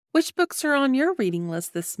Which books are on your reading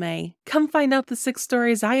list this May? Come find out the 6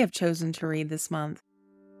 stories I have chosen to read this month.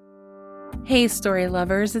 Hey, story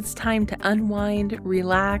lovers, it's time to unwind,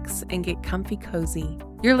 relax, and get comfy cozy.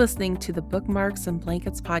 You're listening to the Bookmarks and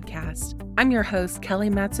Blankets podcast. I'm your host, Kelly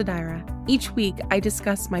Matsudaira. Each week, I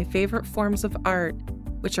discuss my favorite forms of art,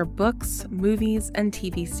 which are books, movies, and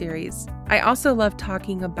TV series. I also love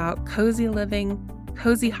talking about cozy living,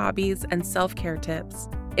 cozy hobbies, and self-care tips.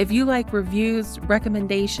 If you like reviews,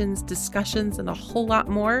 recommendations, discussions, and a whole lot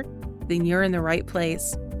more, then you're in the right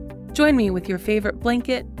place. Join me with your favorite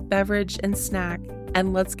blanket, beverage, and snack,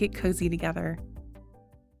 and let's get cozy together.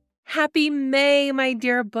 Happy May, my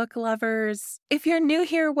dear book lovers. If you're new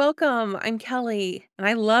here, welcome. I'm Kelly, and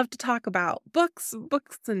I love to talk about books,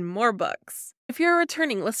 and more books. If you're a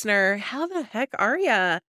returning listener, how the heck are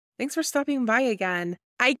ya? Thanks for stopping by again.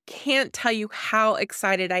 I can't tell you how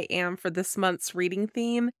excited I am for this month's reading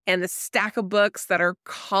theme and the stack of books that are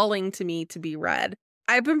calling to me to be read.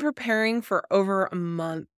 I've been preparing for over a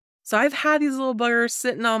month. So I've had these little buggers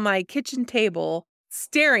sitting on my kitchen table,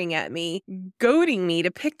 staring at me, goading me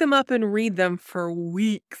to pick them up and read them for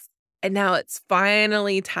weeks. And now it's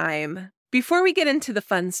finally time. Before we get into the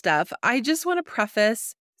fun stuff, I just want to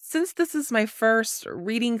preface, since this is my first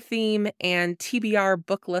reading theme and TBR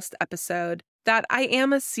book list episode, that I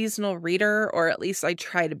am a seasonal reader, or at least I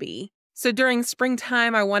try to be. So during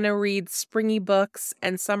springtime, I want to read springy books,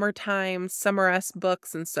 and summertime, summer-esque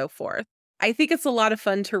books, and so forth. I think it's a lot of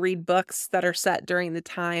fun to read books that are set during the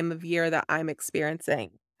time of year that I'm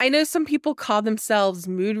experiencing. I know some people call themselves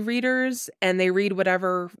mood readers, and they read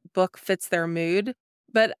whatever book fits their mood,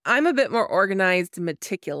 but I'm a bit more organized and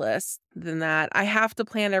meticulous than that. I have to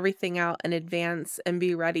plan everything out in advance and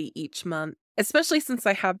be ready each month, especially since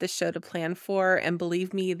I have this show to plan for, and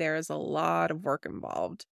believe me, there is a lot of work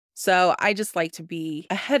involved. So I just like to be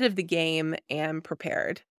ahead of the game and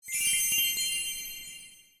prepared.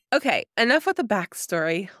 Okay, enough with the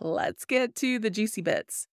backstory. Let's get to the juicy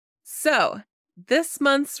bits. So, this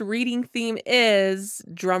month's reading theme is,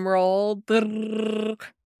 drumroll,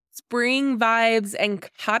 spring vibes and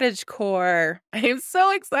cottagecore. I am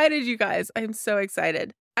so excited, you guys. I am so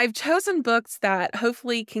excited. I've chosen books that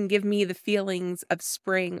hopefully can give me the feelings of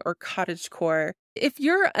spring or cottagecore. If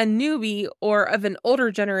you're a newbie or of an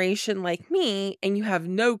older generation like me and you have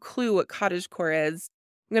no clue what cottagecore is,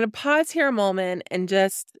 I'm going to pause here a moment and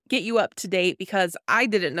just get you up to date because I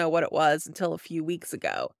didn't know what it was until a few weeks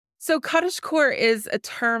ago. So cottagecore is a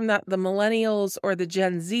term that the millennials or the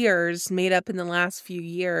Gen Zers made up in the last few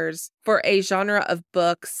years for a genre of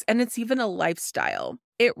books, and it's even a lifestyle.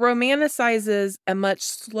 It romanticizes a much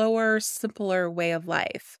slower, simpler way of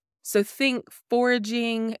life. So think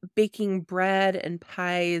foraging, baking bread and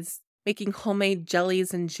pies, making homemade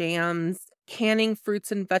jellies and jams, canning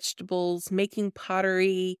fruits and vegetables, making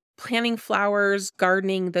pottery, planting flowers,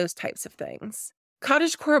 gardening, those types of things.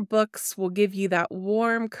 Cottagecore books will give you that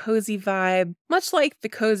warm, cozy vibe, much like the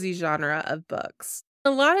cozy genre of books.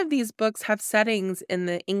 A lot of these books have settings in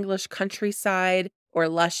the English countryside or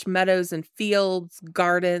lush meadows and fields,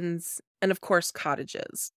 gardens, and of course,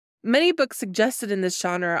 cottages. Many books suggested in this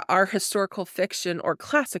genre are historical fiction or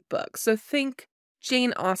classic books, so think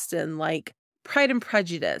Jane Austen like Pride and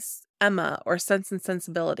Prejudice, Emma, or Sense and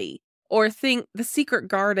Sensibility. Or think The Secret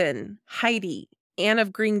Garden, Heidi, Anne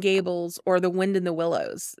of Green Gables, or The Wind in the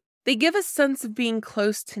Willows. They give a sense of being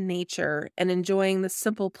close to nature and enjoying the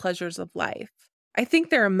simple pleasures of life. I think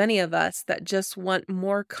there are many of us that just want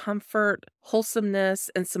more comfort, wholesomeness,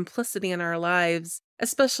 and simplicity in our lives,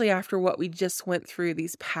 especially after what we just went through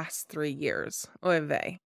these past 3 years. Oy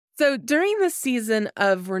vey. So during this season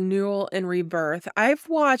of renewal and rebirth, I've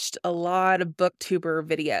watched a lot of booktuber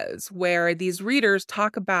videos where these readers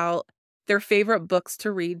talk about their favorite books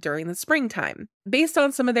to read during the springtime. Based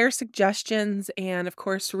on some of their suggestions and, of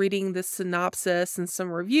course, reading the synopsis and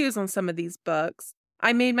some reviews on some of these books,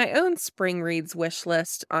 I made my own spring reads wish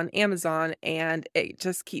list on Amazon, and it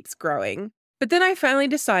just keeps growing. But then I finally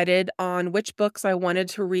decided on which books I wanted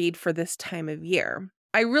to read for this time of year.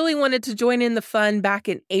 I really wanted to join in the fun back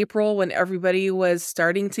in April when everybody was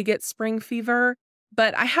starting to get spring fever,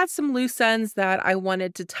 but I had some loose ends that I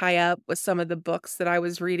wanted to tie up with some of the books that I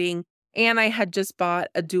was reading, and I had just bought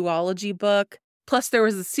a duology book, plus there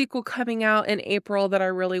was a sequel coming out in April that I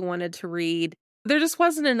really wanted to read. There just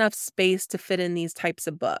wasn't enough space to fit in these types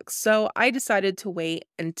of books, so I decided to wait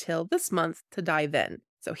until this month to dive in.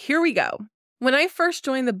 So here we go. When I first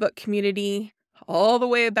joined the book community, all the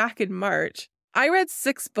way back in March, I read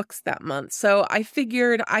 6 books that month, so I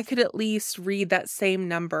figured I could at least read that same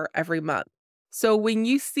number every month. So when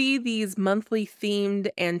you see these monthly themed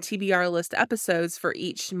and TBR list episodes for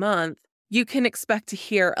each month, You can expect to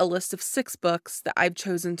hear a list of 6 books that I've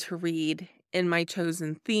chosen to read in my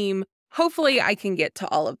chosen theme. Hopefully, I can get to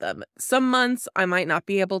all of them. Some months I might not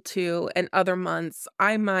be able to, and other months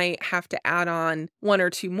I might have to add on 1 or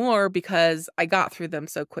 2 more because I got through them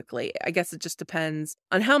so quickly. I guess it just depends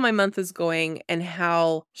on how my month is going and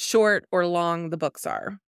how short or long the books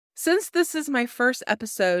are. Since this is my first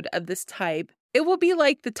episode of this type, it will be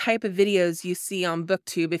like the type of videos you see on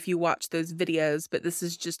BookTube if you watch those videos, but this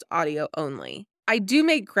is just audio only. I do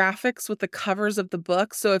make graphics with the covers of the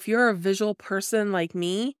book, so if you're a visual person like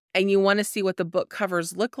me and you want to see what the book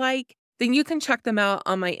covers look like, then you can check them out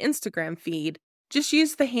on my Instagram feed. Just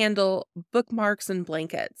use the handle Bookmarks and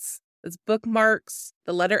Blankets. It's bookmarks,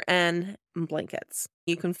 the letter N, and blankets.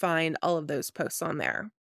 You can find all of those posts on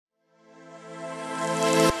there.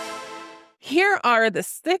 Here are the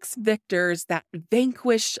 6 victors that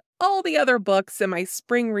vanquished all the other books in my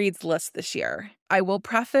spring reads list this year. I will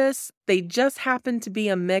preface, they just happen to be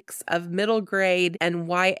a mix of middle grade and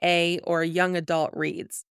YA or young adult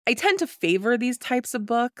reads. I tend to favor these types of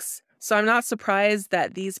books, so I'm not surprised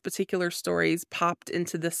that these particular stories popped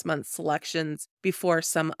into this month's selections before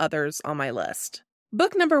some others on my list.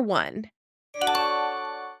 Book number 1,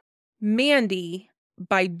 Mandy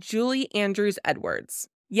by Julie Andrews Edwards.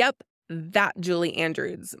 Yep, that Julie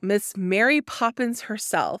Andrews, Miss Mary Poppins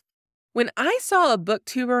herself. When I saw a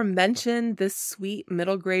booktuber mention this sweet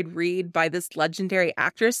middle grade read by this legendary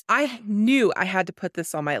actress, I knew I had to put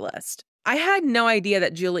this on my list. I had no idea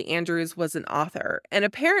that Julie Andrews was an author, and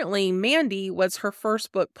apparently Mandy was her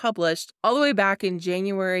first book published all the way back in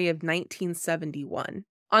January of 1971.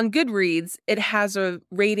 On Goodreads, it has a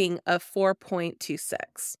rating of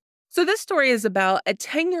 4.26. So this story is about a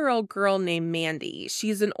 10-year-old girl named Mandy.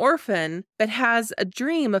 She's an orphan, but has a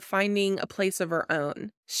dream of finding a place of her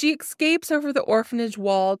own. She escapes over the orphanage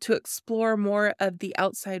wall to explore more of the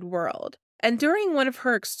outside world. And during one of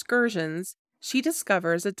her excursions, she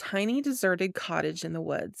discovers a tiny deserted cottage in the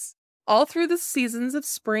woods. All through the seasons of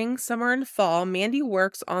spring, summer, and fall, Mandy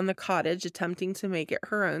works on the cottage, attempting to make it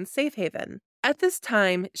her own safe haven. At this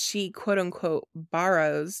time, she quote-unquote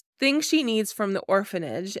borrows things she needs from the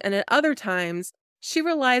orphanage, and at other times, she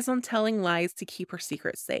relies on telling lies to keep her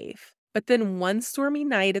secret safe. But then one stormy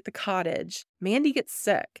night at the cottage, Mandy gets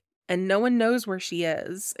sick, and no one knows where she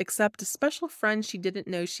is, except a special friend she didn't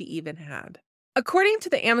know she even had. According to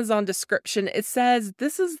the Amazon description, it says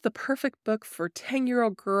this is the perfect book for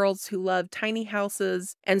 10-year-old girls who love tiny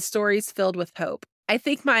houses and stories filled with hope. I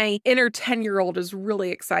think my inner 10-year-old is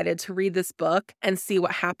really excited to read this book and see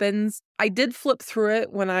what happens. I did flip through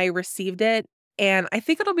it when I received it, and I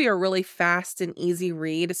think it'll be a really fast and easy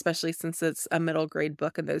read, especially since it's a middle grade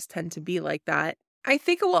book and those tend to be like that. I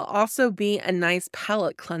think it will also be a nice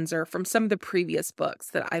palate cleanser from some of the previous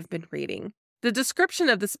books that I've been reading. The description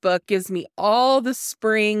of this book gives me all the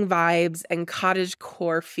spring vibes and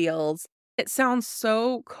cottagecore feels. It sounds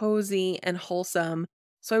so cozy and wholesome.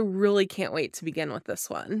 So I really can't wait to begin with this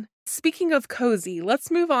one. Speaking of cozy,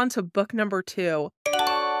 let's move on to book number 2,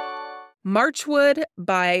 Marchwood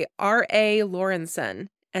by R.A. Lawrenson.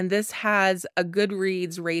 And this has a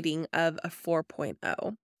Goodreads rating of a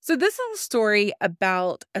 4.0. So this is a story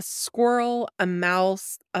about a squirrel, a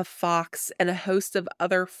mouse, a fox, and a host of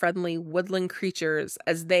other friendly woodland creatures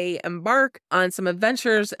as they embark on some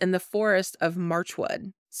adventures in the forest of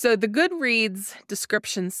Marchwood. So the Goodreads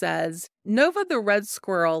description says, Nova the red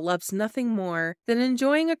squirrel loves nothing more than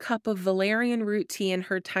enjoying a cup of valerian root tea in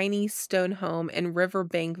her tiny stone home in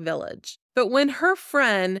Riverbank Village. But when her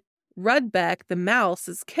friend Rudbeck the mouse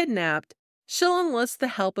is kidnapped, she'll enlist the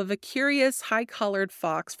help of a curious, high-collared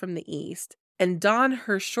fox from the east and don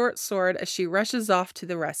her short sword as she rushes off to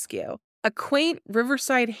the rescue. A quaint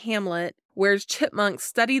riverside hamlet where chipmunks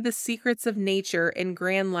study the secrets of nature in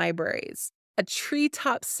grand libraries. A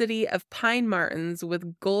treetop city of pine martens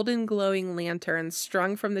with golden glowing lanterns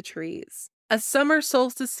strung from the trees. A summer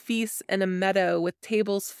solstice feast in a meadow with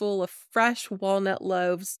tables full of fresh walnut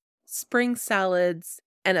loaves, spring salads,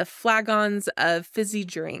 and flagons of fizzy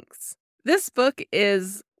drinks. This book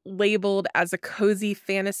is labeled as a cozy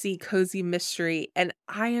fantasy, cozy mystery, and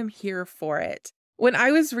I am here for it. When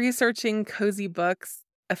I was researching cozy books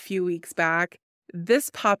a few weeks back,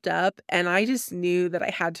 this popped up and I just knew that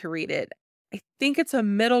I had to read it. I think it's a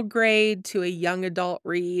middle grade to a young adult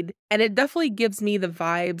read, and it definitely gives me the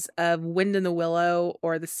vibes of Wind in the Willow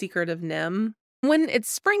or The Secret of Nim. When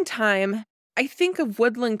it's springtime, I think of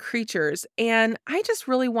woodland creatures, and I just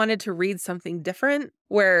really wanted to read something different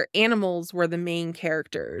where animals were the main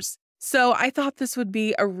characters. So I thought this would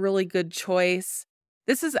be a really good choice.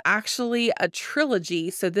 This is actually a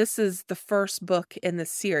trilogy, so this is the first book in the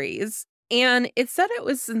series. And it said it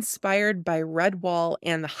was inspired by Redwall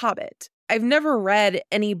and The Hobbit. I've never read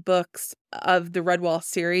any books of the Redwall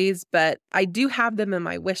series, but I do have them in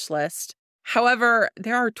my wish list. However,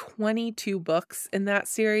 there are 22 books in that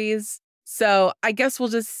series. So I guess we'll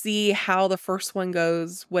just see how the first one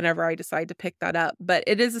goes whenever I decide to pick that up. But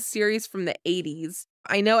it is a series from the 80s.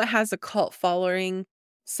 I know it has a cult following,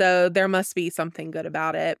 so there must be something good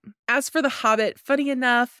about it. As for The Hobbit, funny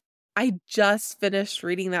enough, I just finished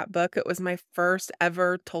reading that book. It was my first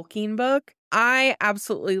ever Tolkien book. I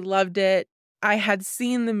absolutely loved it. I had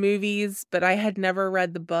seen the movies, but I had never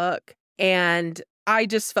read the book. And I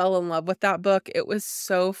just fell in love with that book. It was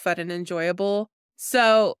so fun and enjoyable.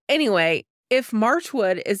 So anyway, if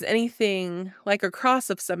Marchwood is anything like a cross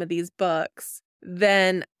of some of these books,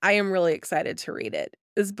 then I am really excited to read it.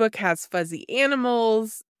 This book has fuzzy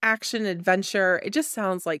animals, action, adventure. It just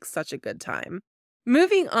sounds like such a good time.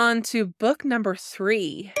 Moving on to book number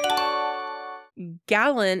 3,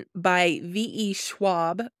 Gallant by V.E.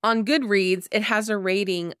 Schwab. On Goodreads, it has a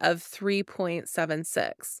rating of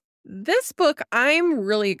 3.76. This book I'm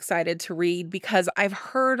really excited to read because I've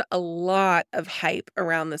heard a lot of hype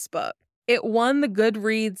around this book. It won the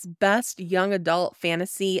Goodreads Best Young Adult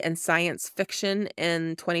Fantasy and Science Fiction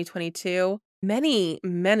in 2022. Many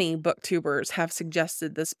booktubers have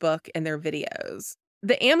suggested this book in their videos.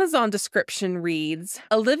 The Amazon description reads,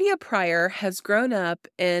 Olivia Pryor has grown up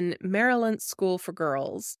in Maryland School for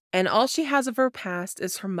Girls, and all she has of her past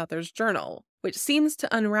is her mother's journal, which seems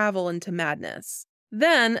to unravel into madness.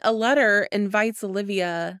 Then a letter invites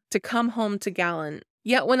Olivia to come home to Gallant.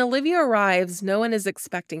 Yet when Olivia arrives, no one is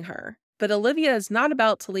expecting her. But Olivia is not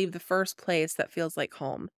about to leave the first place that feels like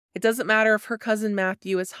home. It doesn't matter if her cousin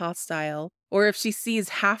Matthew is hostile, or if she sees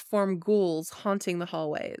half-formed ghouls haunting the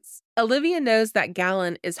hallways. Olivia knows that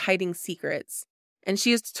Gallant is hiding secrets, and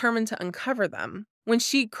she is determined to uncover them. When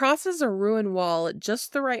she crosses a ruined wall at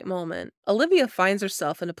just the right moment, Olivia finds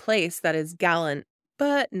herself in a place that is Gallant,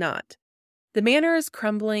 but not. The manor is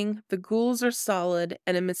crumbling, the ghouls are solid,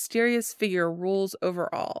 and a mysterious figure rules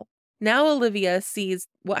over all. Now Olivia sees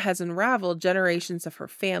what has unraveled generations of her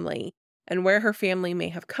family, and where her family may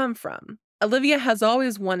have come from. Olivia has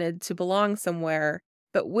always wanted to belong somewhere,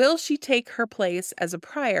 but will she take her place as a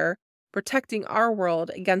Pryor, protecting our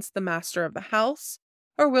world against the master of the house,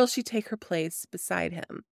 or will she take her place beside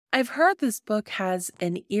him? I've heard this book has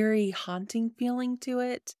an eerie, haunting feeling to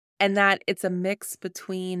it, and that it's a mix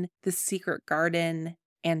between The Secret Garden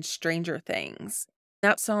and Stranger Things.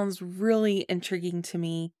 That sounds really intriguing to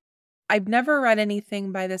me. I've never read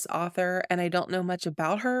anything by this author, and I don't know much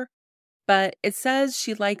about her, but it says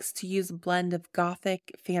she likes to use a blend of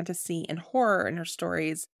gothic, fantasy, and horror in her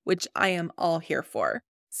stories, which I am all here for.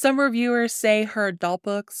 Some reviewers say her adult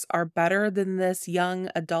books are better than this young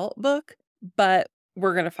adult book, but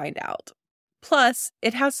we're going to find out. Plus,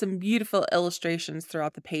 it has some beautiful illustrations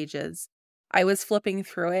throughout the pages. I was flipping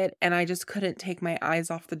through it, and I just couldn't take my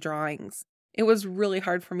eyes off the drawings. It was really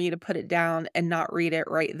hard for me to put it down and not read it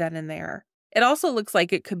right then and there. It also looks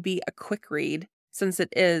like it could be a quick read, since it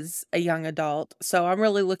is a young adult, so I'm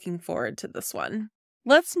really looking forward to this one.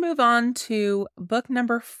 Let's move on to book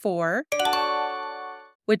number 4,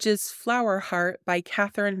 which is Flower Heart by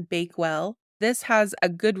Catherine Bakewell. This has a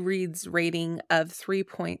Goodreads rating of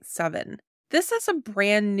 3.7. This is a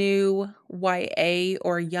brand new YA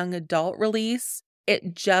or young adult release.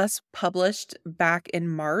 It just published back in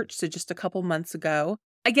March, so just a couple months ago.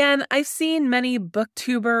 Again, I've seen many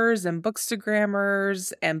booktubers and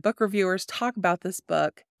bookstagrammers and book reviewers talk about this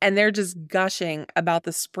book, and they're just gushing about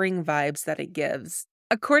the spring vibes that it gives.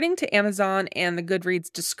 According to Amazon and the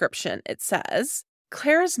Goodreads description, it says,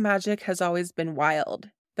 Claire's magic has always been wild,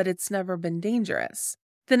 but it's never been dangerous.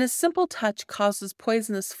 Then a simple touch causes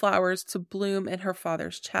poisonous flowers to bloom in her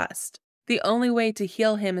father's chest. The only way to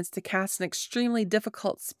heal him is to cast an extremely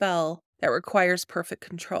difficult spell that requires perfect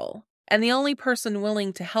control. And the only person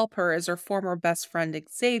willing to help her is her former best friend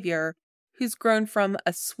Xavier, who's grown from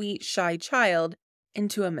a sweet, shy child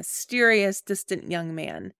into a mysterious, distant young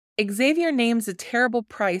man. Xavier names a terrible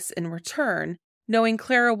price in return, knowing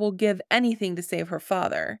Clara will give anything to save her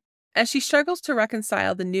father. As she struggles to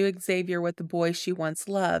reconcile the new Xavier with the boy she once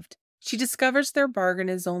loved, she discovers their bargain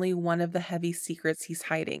is only one of the heavy secrets he's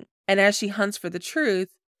hiding. And as she hunts for the truth,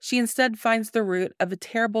 she instead finds the root of a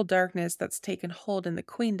terrible darkness that's taken hold in the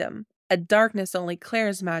queendom, a darkness only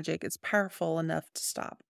Claire's magic is powerful enough to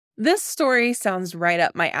stop. This story sounds right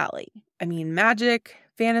up my alley. I mean, magic,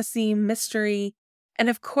 fantasy, mystery, and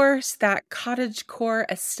of course that cottagecore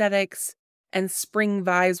aesthetics and spring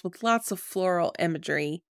vibes with lots of floral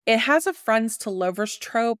imagery. It has a friends to lovers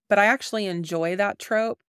trope, but I actually enjoy that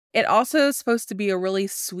trope. It also is supposed to be a really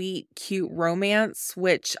sweet, cute romance,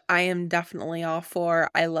 which I am definitely all for.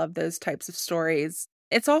 I love those types of stories.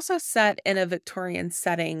 It's also set in a Victorian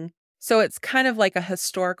setting, so it's kind of like a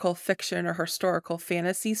historical fiction or historical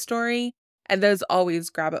fantasy story, and those always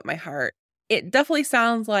grab at my heart. It definitely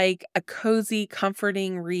sounds like a cozy,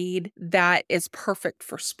 comforting read that is perfect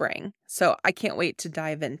for spring, so I can't wait to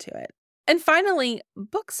dive into it. And finally,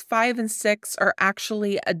 books 5 and 6 are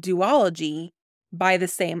actually a duology by the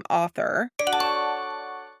same author.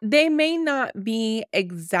 They may not be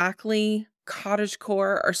exactly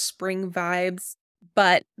cottagecore or spring vibes,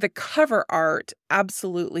 but the cover art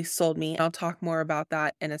absolutely sold me. I'll talk more about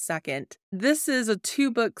that in a second. This is a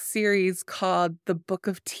 2-book series called The Book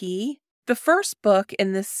of Tea. The first book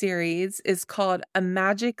in this series is called A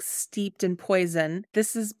Magic Steeped in Poison.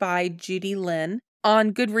 This is by Judy Lin.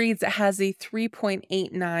 On Goodreads, it has a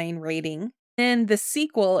 3.89 rating. And the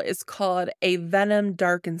sequel is called A Venom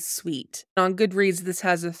Dark and Sweet. On Goodreads, this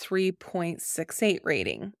has a 3.68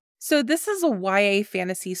 rating. So this is a YA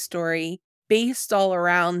fantasy story based all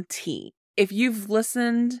around tea. If you've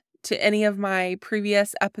listened to any of my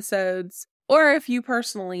previous episodes, or if you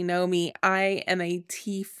personally know me, I am a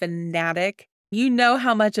tea fanatic. You know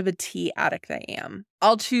how much of a tea addict I am.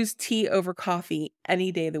 I'll choose tea over coffee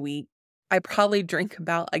any day of the week. I probably drink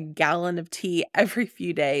about a gallon of tea every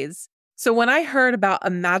few days. So when I heard about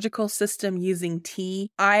a magical system using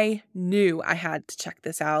tea, I knew I had to check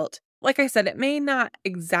this out. Like I said, it may not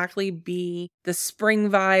exactly be the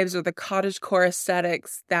spring vibes or the cottagecore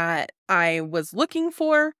aesthetics that I was looking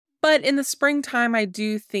for, but in the springtime, I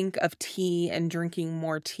do think of tea and drinking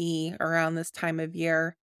more tea around this time of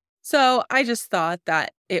year. So I just thought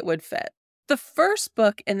that it would fit. The first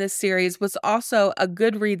book in this series was also a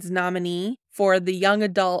Goodreads nominee for the young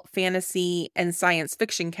adult fantasy and science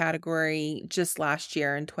fiction category just last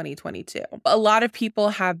year in 2022. A lot of people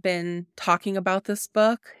have been talking about this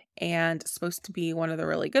book, and it's supposed to be one of the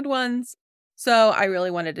really good ones, so I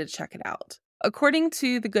really wanted to check it out. According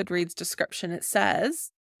to the Goodreads description, it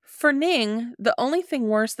says, "For Ning, the only thing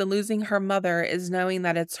worse than losing her mother is knowing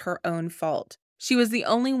that it's her own fault. She was the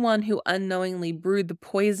only one who unknowingly brewed the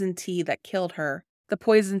poison tea that killed her, the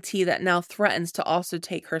poison tea that now threatens to also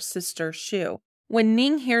take her sister Shu. When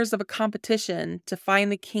Ning hears of a competition to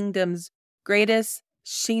find the kingdom's greatest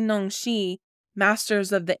Xinongxi,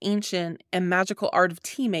 masters of the ancient and magical art of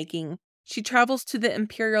tea making, she travels to the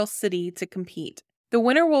imperial city to compete. The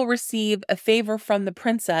winner will receive a favor from the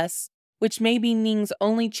princess, which may be Ning's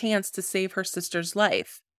only chance to save her sister's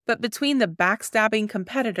life. But between the backstabbing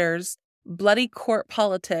competitors, bloody court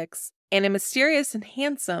politics, and a mysterious and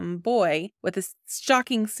handsome boy with a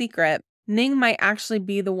shocking secret, Ning might actually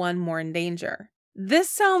be the one more in danger."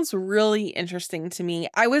 This sounds really interesting to me.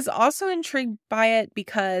 I was also intrigued by it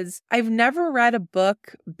because I've never read a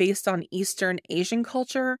book based on Eastern Asian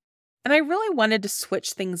culture, and I really wanted to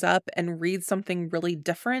switch things up and read something really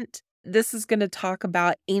different. This is going to talk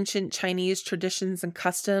about ancient Chinese traditions and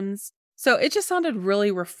customs, so it just sounded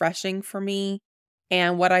really refreshing for me.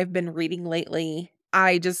 And what I've been reading lately,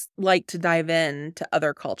 I just like to dive in to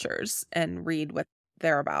other cultures and read what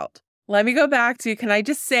they're about. Let me go back to, can I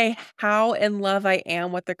just say how in love I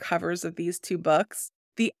am with the covers of these 2 books?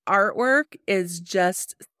 The artwork is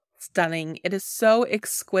just stunning. It is so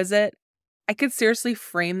exquisite. I could seriously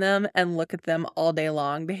frame them and look at them all day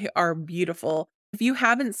long. They are beautiful. If you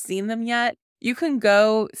haven't seen them yet, you can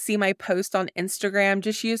go see my post on Instagram.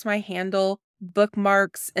 Just use my handle,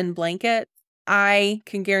 bookmarks and blanket. I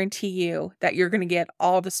can guarantee you that you're going to get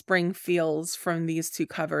all the spring feels from these 2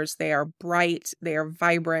 covers. They are bright, they are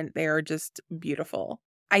vibrant, they are just beautiful.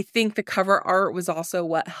 I think the cover art was also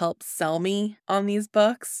what helped sell me on these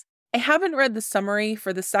books. I haven't read the summary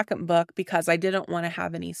for the second book because I didn't want to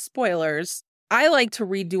have any spoilers. I like to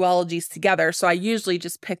read duologies together, so I usually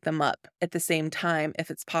just pick them up at the same time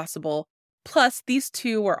if it's possible. Plus, these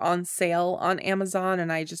 2 were on sale on Amazon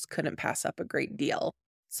and I just couldn't pass up a great deal.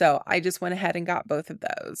 So I just went ahead and got both of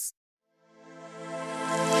those.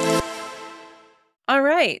 All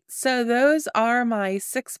right, so those are my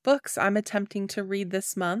 6 books I'm attempting to read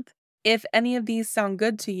this month. If any of these sound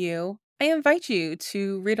good to you, I invite you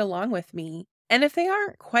to read along with me. And if they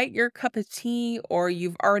aren't quite your cup of tea or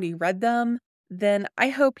you've already read them, then I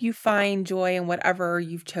hope you find joy in whatever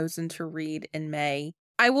you've chosen to read in May.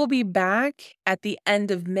 I will be back at the end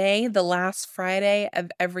of May. The last Friday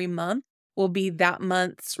of every month will be that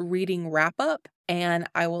month's reading wrap up, and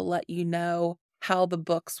I will let you know how the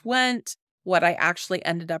books went, what I actually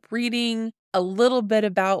ended up reading, a little bit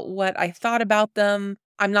about what I thought about them.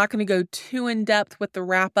 I'm not going to go too in depth with the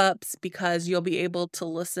wrap ups because you'll be able to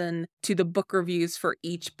listen to the book reviews for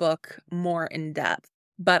each book more in depth.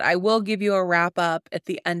 but I will give you a wrap up at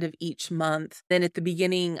the end of each month. Then at the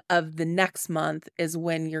beginning of the next month is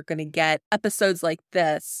when you're going to get episodes like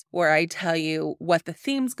this, where I tell you what the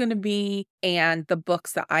theme's going to be and the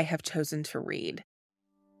books that I have chosen to read.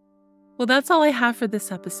 Well, that's all I have for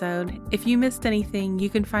this episode. If you missed anything, you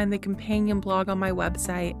can find the companion blog on my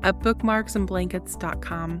website at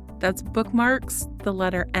bookmarksandblankets.com. That's bookmarks, the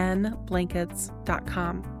letter N,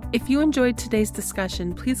 blankets.com. If you enjoyed today's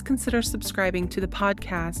discussion, please consider subscribing to the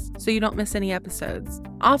podcast so you don't miss any episodes.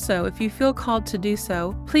 Also, if you feel called to do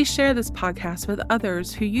so, please share this podcast with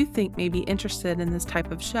others who you think may be interested in this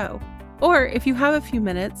type of show. Or if you have a few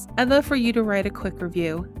minutes, I'd love for you to write a quick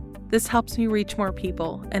review. This helps me reach more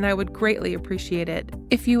people, and I would greatly appreciate it.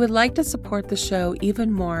 If you would like to support the show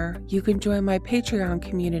even more, you can join my Patreon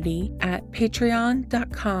community at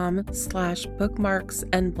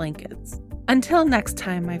patreon.com/bookmarksandblankets. Until next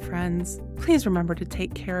time, my friends, please remember to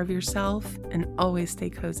take care of yourself and always stay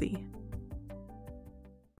cozy.